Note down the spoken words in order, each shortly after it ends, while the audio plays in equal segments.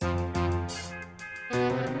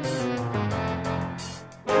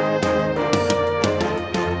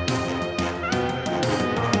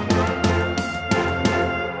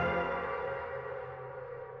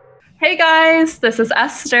Hey guys, this is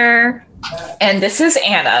Esther. And this is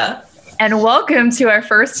Anna. And welcome to our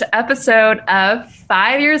first episode of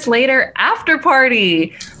 5 Years Later After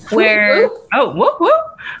Party, where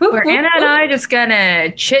where Anna and I just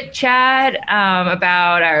gonna chit chat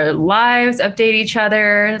about our lives, update each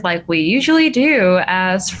other like we usually do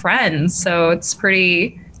as friends. So it's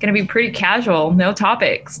gonna be pretty casual, no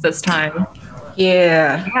topics this time.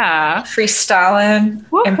 Yeah. Freestyling,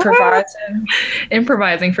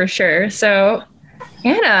 improvising for sure. So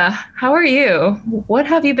Anna, how are you? What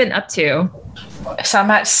have you been up to? So I'm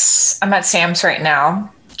at Sam's right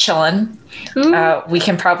now, chilling. We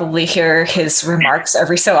can probably hear his remarks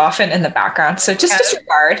every so often in the background. So just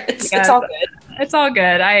disregard. It's all good. It's all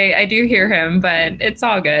good. I do hear him, but it's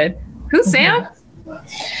all good. Who's Sam?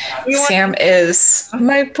 Sam is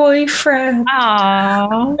my boyfriend.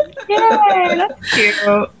 Oh, yeah, that's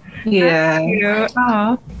cute. Yeah. That's cute.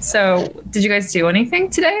 Aww. So, did you guys do anything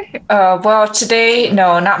today? Well, today,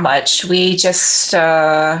 no, not much. We just,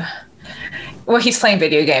 he's playing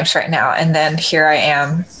video games right now, and then here I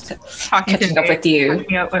am catching up with you.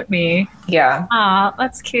 Catching up with me. Yeah. Aw,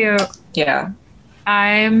 that's cute. Yeah.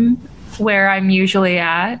 I'm where I'm usually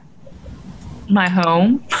at, my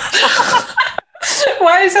home.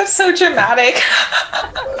 Why is that so dramatic?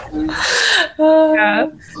 Yeah.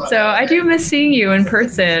 So I do miss seeing you in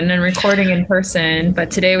person and recording in person, but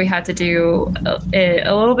today we had to do it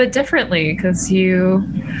a little bit differently because you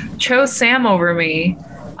chose Sam over me.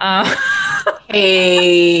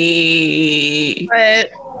 Hey.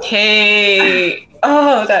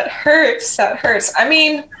 Oh, that hurts. I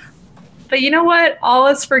mean, but you know what? All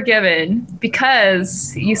is forgiven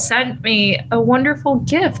because you sent me a wonderful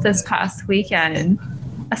gift this past weekend.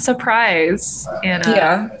 A surprise, Anna.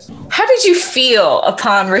 Yeah. How did you feel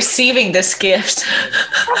upon receiving this gift?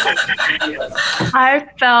 I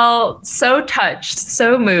felt so touched,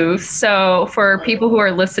 so moved. So for people who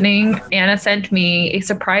are listening, Anna sent me a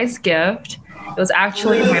surprise gift. It was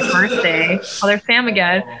actually my birthday. Oh, there's Sam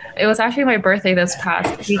again. It was actually my birthday this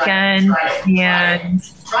past weekend, and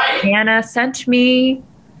Anna sent me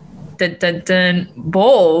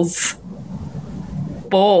bowls.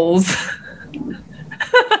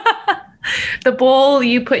 The bowl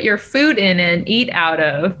you put your food in and eat out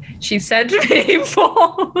of. She sent me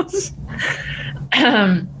bowls.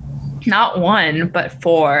 Not one, but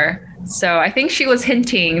 4. So I think she was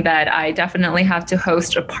hinting that I definitely have to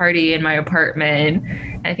host a party in my apartment.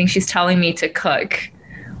 I think she's telling me to cook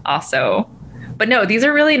also. But no, these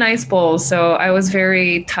are really nice bowls. So I was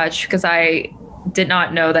very touched because I did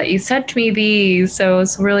not know that you sent me these. So it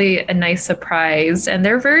was really a nice surprise. And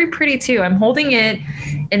they're very pretty too. I'm holding it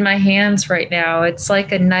in my hands right now. It's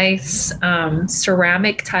like a nice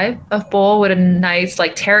ceramic type of bowl with a nice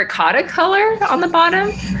like terracotta color on the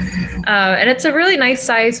bottom. And it's a really nice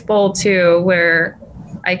size bowl too, where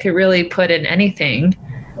I could really put in anything.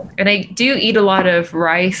 And I do eat a lot of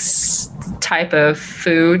rice type of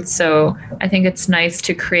food. So I think it's nice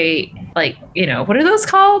to create like, what are those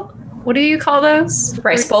called? What do you call those?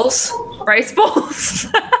 Rice bowls. Rice bowls.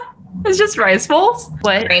 It's just rice bowls.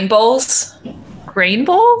 What? Grain bowls. Grain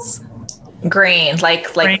bowls? Grain,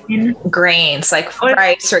 like grains, like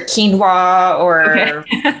rice or quinoa or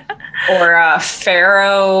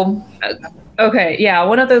farro. Okay, yeah,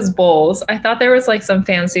 one of those bowls. I thought there was like some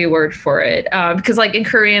fancy word for it because like in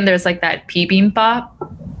Korean there's like that bibimbap.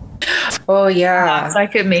 Oh yeah. So I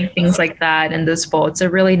could make things like that in this bowl. It's a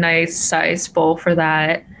really nice size bowl for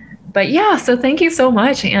that. But yeah, so thank you so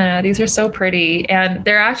much, Anna. These are so pretty. And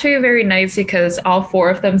they're actually very nice because all 4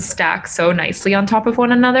 of them stack so nicely on top of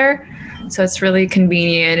one another. So it's really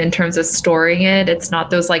convenient in terms of storing it. It's not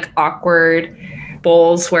those like awkward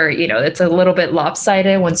bowls where, it's a little bit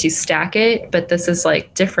lopsided once you stack it. But this is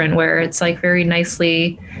like different where it's like very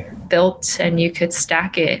nicely built and you could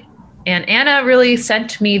stack it. And Anna really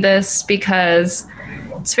sent me this because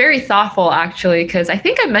it's very thoughtful, actually, because I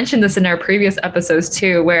think I mentioned this in our previous episodes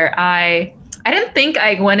too, where I didn't think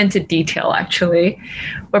I went into detail, actually,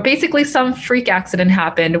 where basically some freak accident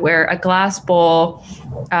happened where a glass bowl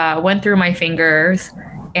went through my fingers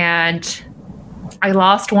and I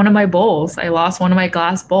lost one of my bowls. I lost one of my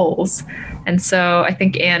glass bowls. And so I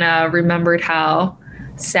think Anna remembered how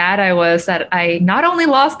sad I was that I not only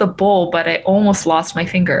lost the bowl, but I almost lost my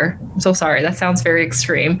finger. I'm so sorry. That sounds very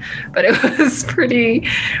extreme, but it was pretty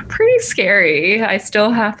scary. I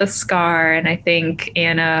still have the scar, and I think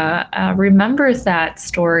Anna remembers that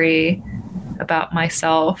story about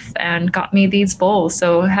myself and got me these bowls.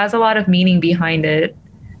 So it has a lot of meaning behind it.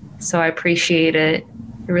 So I appreciate it.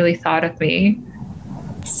 You really thought of me.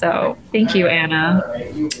 So thank you, Anna.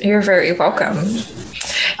 You're very welcome.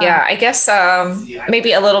 Yeah, I guess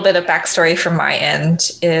maybe a little bit of backstory from my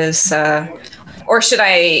end is, or should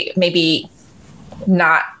I maybe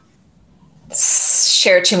not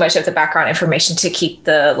share too much of the background information to keep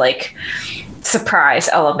the like surprise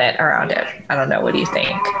element around it? I don't know. What do you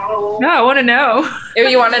think? No, I want to know.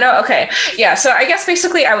 You want to know? Okay. Yeah. So I guess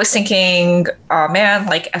basically I was thinking, oh man,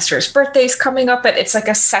 like Esther's birthday's coming up, but it's like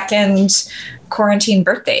a second quarantine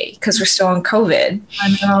birthday because we're still in COVID.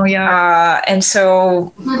 I know, yeah. And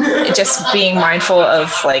so just being mindful of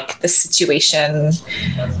like the situation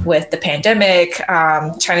with the pandemic,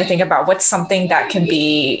 trying to think about what's something that can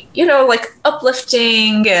be, you know, like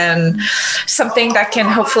uplifting and something that can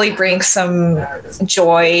hopefully bring some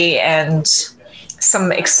joy and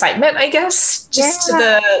some excitement, I guess, just to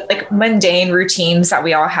the like mundane routines that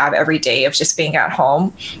we all have every day of just being at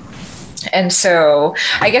home. And so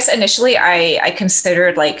I guess initially I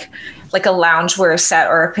considered like a loungewear set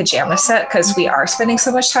or a pajama set because we are spending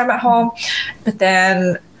so much time at home. But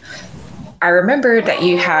then I remembered that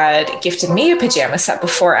you had gifted me a pajama set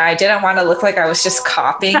before. I didn't want to look like I was just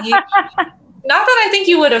copying you. Not that I think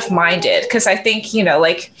you would have minded, because I think, you know,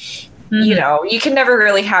 like, you know, you can never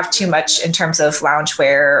really have too much in terms of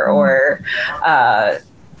loungewear or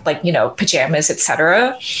like, you know, pajamas,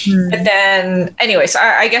 etc. But then anyway, so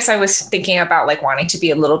I guess I was thinking about like wanting to be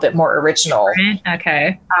a little bit more original.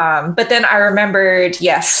 Okay. But then I remembered,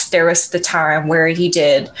 yes, there was the time where he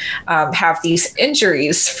did have these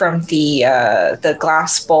injuries from the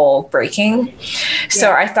glass bowl breaking.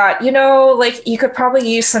 So I thought, you know, like you could probably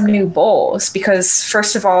use some new bowls because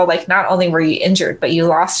first of all, like not only were you injured, but you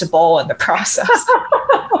lost a bowl in the process.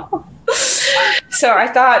 So I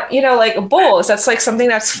thought, you know, like bowls, that's like something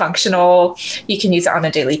that's functional. You can use it on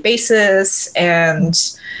a daily basis. And,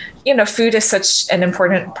 you know, food is such an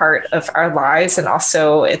important part of our lives. And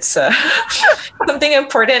also it's something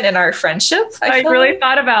important in our friendship. I really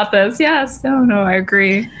thought about this. Yes. No, I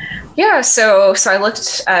agree. Yeah. So I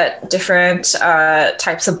looked at different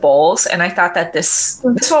types of bowls and I thought that this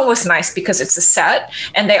one was nice because it's a set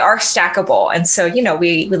and they are stackable. And so, you know,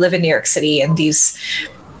 we live in New York City and these,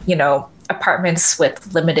 you know, apartments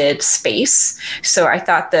with limited space. So I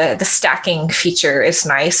thought the stacking feature is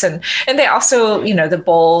nice. And they also, you know, the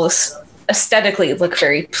bowls aesthetically look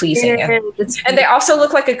very pleasing. And they also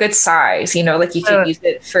look like a good size, you know, like you could use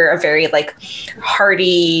it for a very like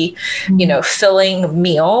hearty, you know, filling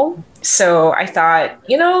meal. So I thought,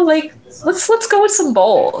 you know, like let's go with some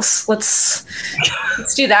bowls. Let's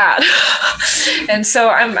do that. And so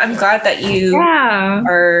I'm glad that you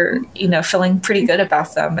are, you know, feeling pretty good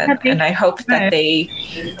about them, and I hope that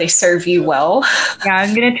they serve you well. Yeah,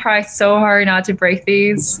 I'm gonna try so hard not to break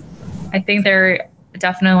these. I think they're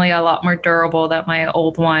definitely a lot more durable than my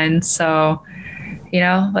old ones. So, you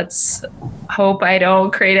know, let's hope I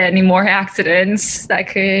don't create any more accidents that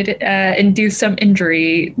could induce some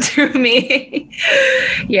injury to me.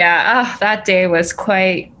 Yeah, that day was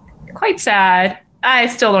quite sad. I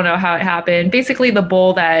still don't know how it happened. Basically, the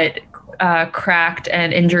bowl that cracked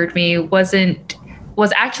and injured me was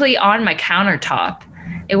actually on my countertop.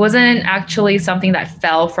 It wasn't actually something that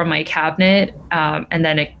fell from my cabinet and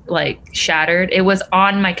then it like shattered. It was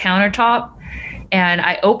on my countertop. And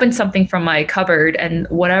I opened something from my cupboard and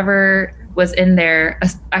whatever was in there,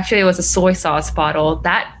 actually it was a soy sauce bottle,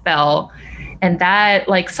 that fell. And that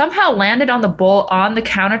like somehow landed on the bowl on the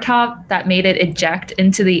countertop that made it eject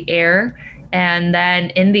into the air. And then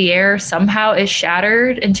in the air, somehow it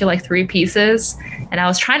shattered into like 3 pieces. And I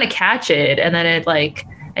was trying to catch it. And then it like,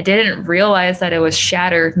 I didn't realize that it was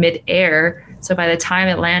shattered mid-air. So by the time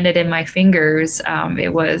it landed in my fingers,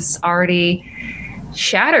 it was already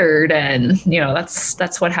shattered. And you know,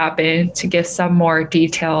 that's what happened, to give some more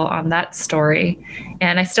detail on that story.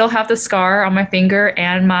 And I still have the scar on my finger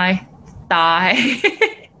and my thigh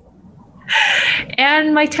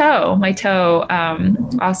and my toe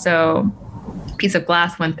also a piece of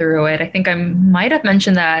glass went through it. I think I might have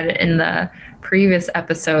mentioned that in the previous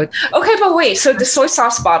episode. Okay, but wait, so the soy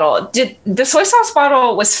sauce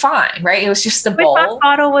bottle was fine, right? It was just the bowl. The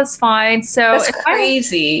bottle was fine. So that's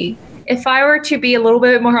crazy. If I were to be a little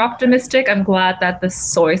bit more optimistic, I'm glad that the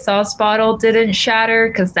soy sauce bottle didn't shatter,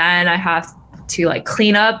 because then I have to like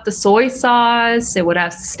clean up the soy sauce. It would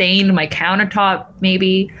have stained my countertop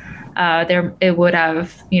maybe. It would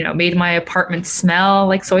have, you know, made my apartment smell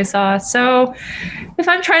like soy sauce. So if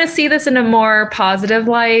I'm trying to see this in a more positive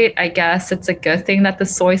light, I guess it's a good thing that the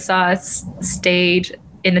soy sauce stayed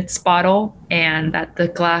in its bottle and that the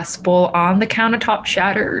glass bowl on the countertop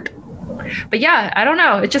shattered. But yeah, I don't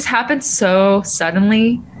know. It just happened so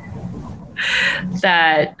suddenly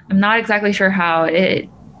that I'm not exactly sure how it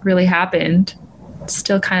really happened. It's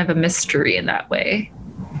still kind of a mystery in that way.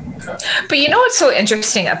 But you know what's so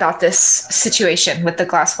interesting about this situation with the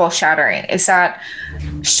glass bowl shattering is that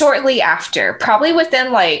shortly after, probably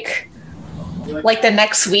within like the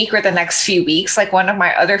next week or the next few weeks, like one of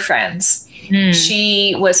my other friends,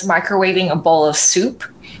 she was microwaving a bowl of soup.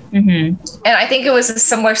 And I think it was a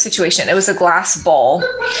similar situation. It was a glass bowl,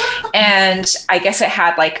 and I guess it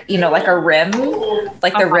had like, you know, like a rim,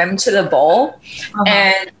 like the rim to the bowl.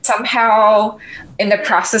 And somehow in the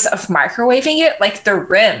process of microwaving it, like the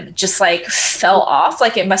rim just like fell off,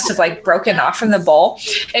 like it must have like broken off from the bowl.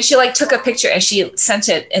 And she like took a picture and she sent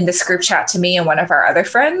it in this group chat to me and one of our other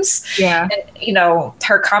friends. Yeah. And, you know,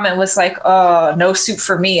 her comment was like, oh, no soup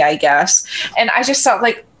for me, I guess. And I just thought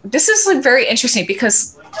like, this is like very interesting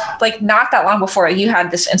because like not that long before you had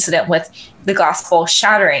this incident with the glass bowl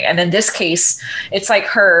shattering. And in this case, it's like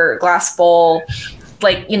her glass bowl,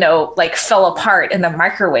 like, you know, like fell apart in the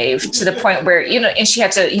microwave to the point where, you know, and she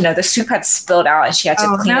had to, you know, the soup had spilled out and she had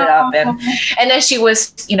to clean it up. And then she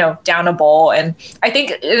was, you know, down a bowl. And I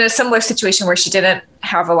think in a similar situation where she didn't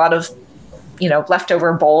have a lot of, you know,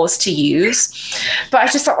 leftover bowls to use. But I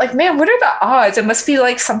just thought like, man, what are the odds? It must be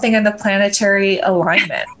like something in the planetary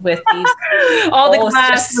alignment with these all bowls the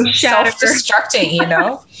glass just self-destructing, you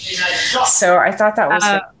know? So I thought that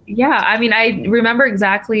was yeah, I mean, I remember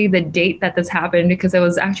exactly the date that this happened because it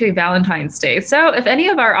was actually Valentine's Day. So if any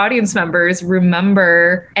of our audience members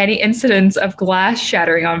remember any incidents of glass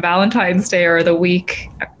shattering on Valentine's Day or the week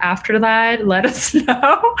after that, let us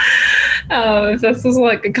know. If this was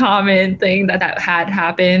like a common thing that had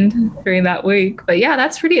happened during that week. But yeah,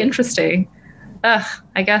 that's pretty interesting.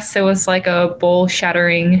 I guess it was like a bowl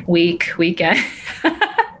shattering weekend.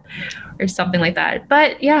 Or something like that.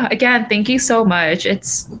 But yeah, again, thank you so much.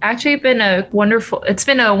 It's actually been a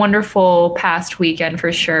wonderful past weekend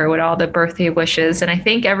for sure with all the birthday wishes. And I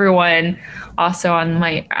thank everyone also on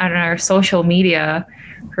our social media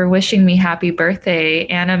for wishing me happy birthday.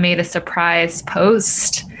 Anna made a surprise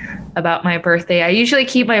post about my birthday. I usually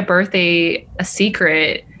keep my birthday a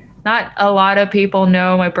secret. Not a lot of people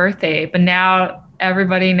know my birthday, but now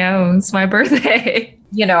everybody knows my birthday.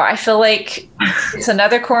 You know, I feel like it's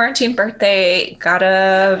another quarantine birthday.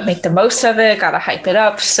 Gotta make the most of it. Gotta hype it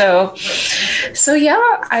up. So yeah,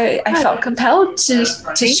 I felt compelled to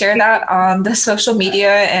share that on the social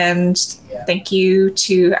media. And thank you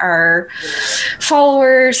to our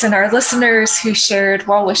followers and our listeners who shared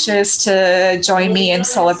well wishes to join me in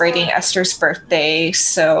celebrating Esther's birthday.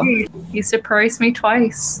 So you surprised me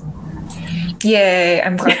twice. Yay,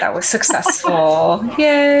 I'm glad that was successful.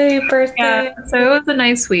 Yay, birthday. Yeah, so it was a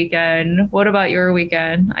nice weekend. What about your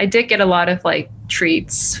weekend? I did get a lot of like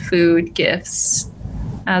treats, food, gifts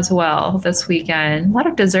as well this weekend. A lot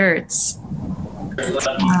of desserts.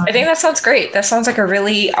 I think that sounds great. That sounds like a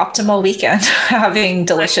really optimal weekend, having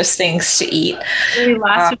delicious things to eat. It really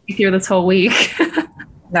lasted me through this whole week.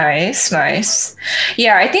 Nice.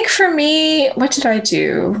 Yeah, I think for me, what did I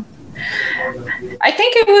do? I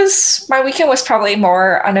think my weekend was probably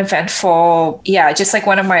more uneventful. Yeah, just like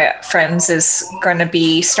one of my friends is going to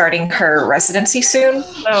be starting her residency soon.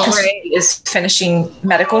 Oh, right. She is finishing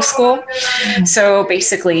medical school. So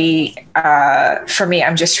basically, for me,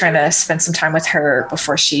 I'm just trying to spend some time with her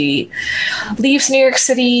before she leaves New York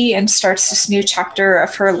City and starts this new chapter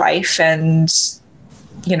of her life. And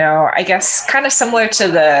you know, I guess kind of similar to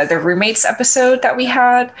the roommates episode that we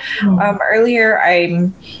had earlier.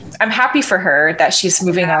 I'm happy for her that she's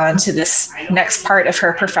moving on to this next part of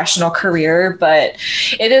her professional career, but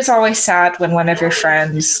it is always sad when one of your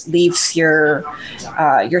friends leaves your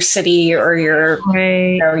city or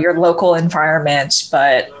your local environment.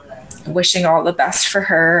 But wishing all the best for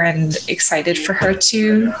her and excited for her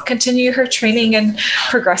to continue her training and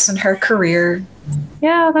progress in her career.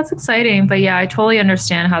 Yeah, that's exciting. But yeah, I totally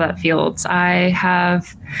understand how that feels. I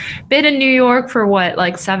have been in New York for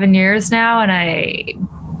like 7 years now, and I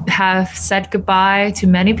have said goodbye to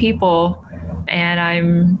many people. And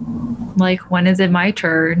I'm like, when is it my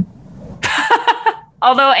turn?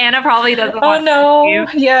 Although Anna probably doesn't want to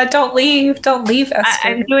leave. Yeah, don't leave, Esther.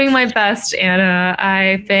 I'm doing my best, Anna.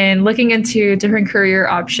 I've been looking into different career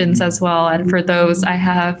options as well. And for those, I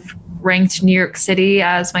have ranked New York City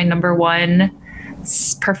as my number one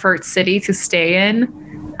preferred city to stay in.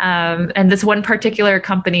 And this one particular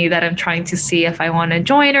company that I'm trying to see if I want to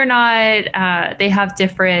join or not, they have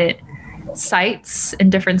different sites in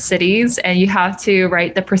different cities, and you have to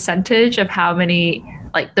write the percentage of how many,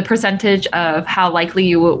 like the percentage of how likely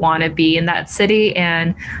you would want to be in that city.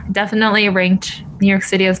 And definitely ranked New York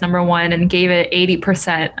City as number one and gave it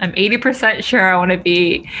 80%. I'm 80% sure I want to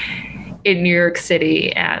be in New York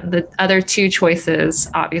City. And the other two choices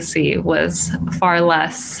obviously was far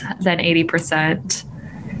less than 80%.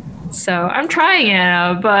 So I'm trying,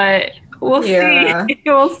 Anna, but we'll Yeah. see.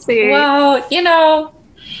 We'll see. Well,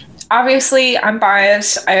 obviously I'm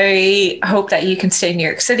biased. I hope that you can stay in New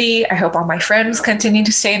York City. I hope all my friends continue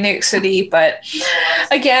to stay in New York City. But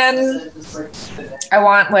again, I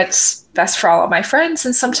want what's best for all of my friends.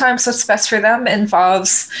 And sometimes what's best for them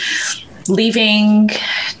involves leaving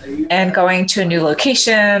and going to a new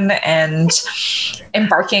location and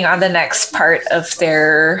embarking on the next part of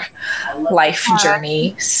their life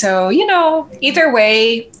journey. So, either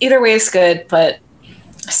way is good, but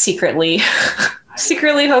secretly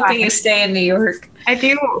hoping you stay in New York. I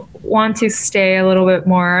do want to stay a little bit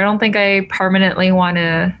more. I don't think I permanently want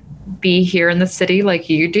to be here in the city like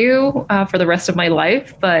you do for the rest of my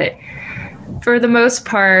life, but for the most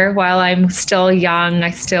part, while I'm still young,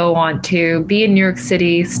 I still want to be in New York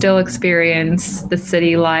City, still experience the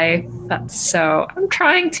city life. So I'm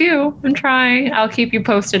trying to. I'll keep you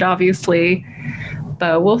posted, obviously,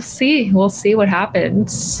 but we'll see. We'll see what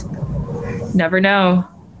happens. Never know.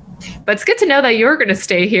 But it's good to know that you're going to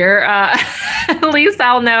stay here. At least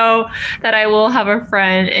I'll know that I will have a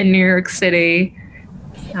friend in New York City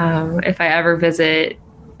if I ever visit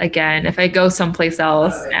again, if I go someplace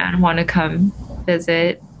else and want to come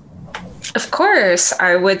visit. Of course,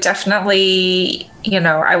 I would definitely,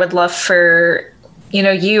 I would love for,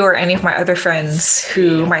 you or any of my other friends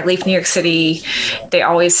who might leave New York City. They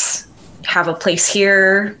always have a place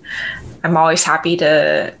here. I'm always happy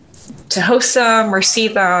to host them or see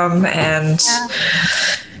them. And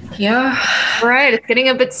yeah. Right. It's getting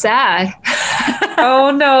a bit sad.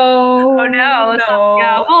 Oh no! Oh no! No!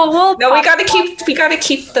 Yeah. Well, no. We gotta keep the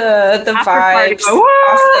vibes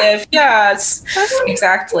positive. Yes,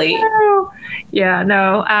 exactly. Yeah.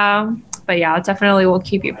 No. But yeah, definitely we'll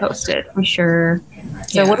keep you posted for sure.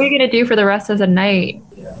 So, what are you gonna do for the rest of the night?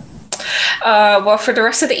 Well, for the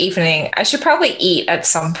rest of the evening, I should probably eat at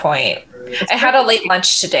some point. I had a late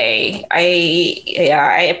lunch today.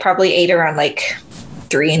 I probably ate around like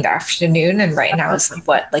 3 in the afternoon, and right now it's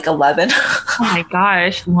like 11. Oh my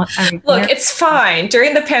gosh. Look, it's fine.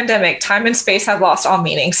 During the pandemic, time and space have lost all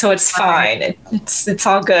meaning, so it's fine. It's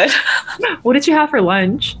all good. What did you have for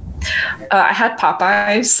lunch? I had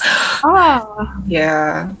Popeyes. Oh.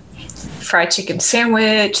 Yeah. Fried chicken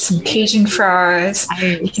sandwich, some Cajun fries.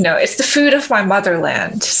 It's the food of my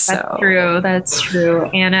motherland. So. That's true.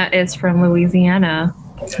 Anna is from Louisiana.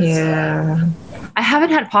 Yeah. I haven't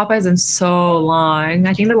had Popeyes in so long.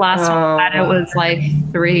 I think the last time I had it was like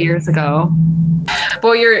 3 years ago.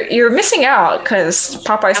 Well, you're missing out because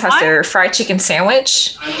Popeyes has their fried chicken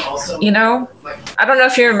sandwich. I don't know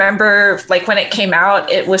if you remember, like when it came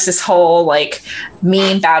out, it was this whole like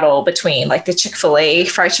meme battle between like the Chick-fil-A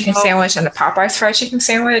fried chicken sandwich and the Popeyes fried chicken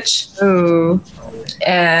sandwich. Ooh.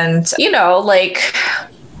 And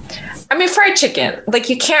fried chicken, like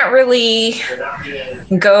you can't really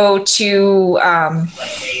go to,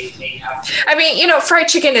 fried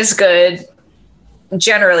chicken is good,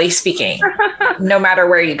 generally speaking, no matter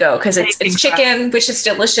where you go, because it's chicken, which is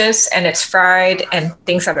delicious, and it's fried, and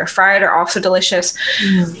things that are fried are also delicious.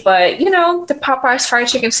 But, the Popeyes fried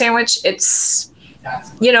chicken sandwich, it's,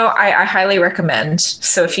 I highly recommend.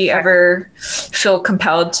 So if you ever feel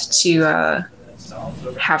compelled to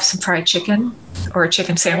have some fried chicken, or a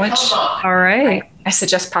chicken sandwich. All right. I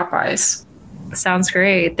suggest Popeyes. Sounds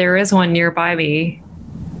great. There is one nearby me.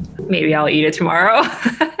 Maybe I'll eat it tomorrow.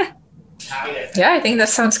 Yeah, I think that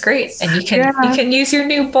sounds great. And you can use your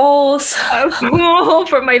new bowls.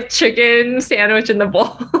 For my chicken sandwich in the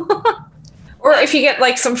bowl. Or if you get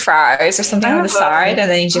like some fries or something on the side, and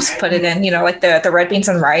then you just put it in, like the red beans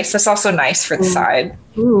and rice. That's also nice for the side.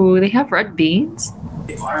 Ooh, they have red beans?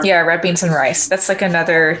 Yeah, red beans and rice. That's like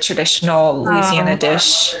another traditional Louisiana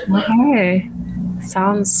dish. Okay.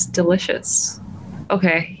 Sounds delicious.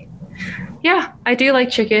 Okay. Yeah, I do like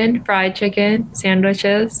chicken, fried chicken,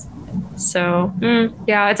 sandwiches. So,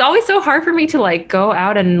 yeah, it's always so hard for me to like go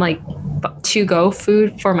out and like to go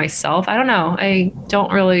food for myself. I don't know. I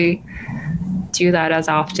don't really do that as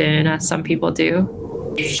often as some people do.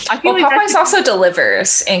 Popeyes also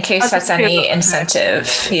delivers in case that's any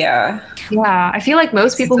incentive. Yeah. Yeah, I feel like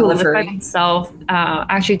most people who live by themselves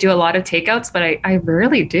actually do a lot of takeouts, but I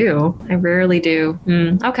rarely do.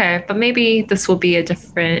 Okay, but maybe this will be a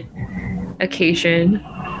different occasion,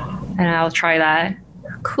 and I'll try that.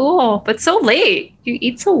 Cool, but so late. You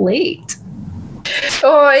eat so late.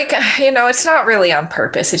 Oh, it's not really on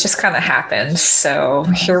purpose. It just kind of happened. So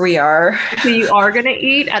here we are. So you are going to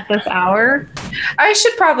eat at this hour? I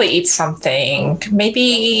should probably eat something.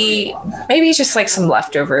 Maybe just like some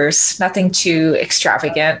leftovers. Nothing too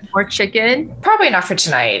extravagant. Or chicken? Probably not for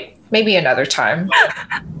tonight. Maybe another time.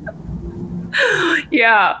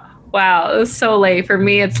 Yeah. Wow, it was so late. For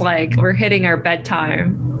me, it's like we're hitting our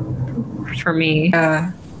bedtime. For me,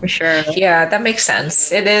 for sure. Yeah, that makes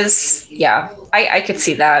sense. It is. Yeah, I could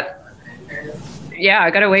see that. Yeah,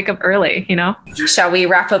 I gotta wake up early, you know? Shall we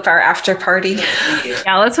wrap up our after party?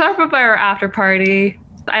 Yeah, let's wrap up our after party.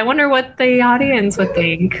 I wonder what the audience would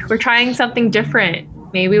think. We're trying something different.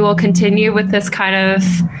 Maybe we'll continue with this kind of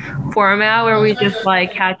format where we just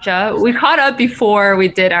like catch up. We caught up before we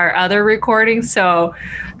did our other recording, so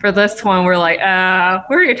for this one, we're like,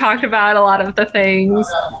 we already talked about a lot of the things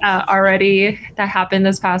already that happened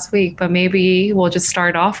this past week, but maybe we'll just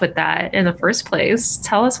start off with that in the first place.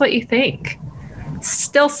 Tell us what you think.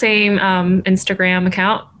 Still same Instagram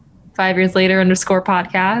account, 5 years later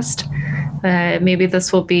 _podcast. Maybe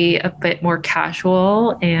this will be a bit more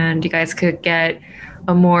casual and you guys could get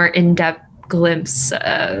a more in-depth glimpse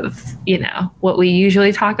of, you know, what we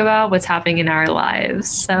usually talk about, what's happening in our lives.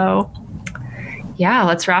 So yeah,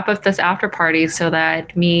 let's wrap up this after party so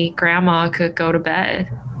that grandma could go to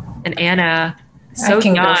bed. And Anna, I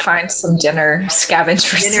can go find some dinner, scavenge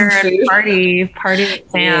for some food. Party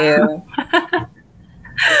with Sam. Yeah.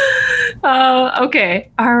 Oh,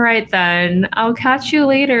 okay. All right, then. I'll catch you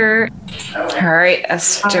later. All right,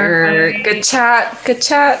 Esther. All right. Good chat.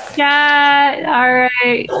 All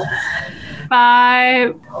right.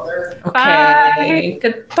 Bye. Okay. Bye.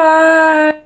 Goodbye.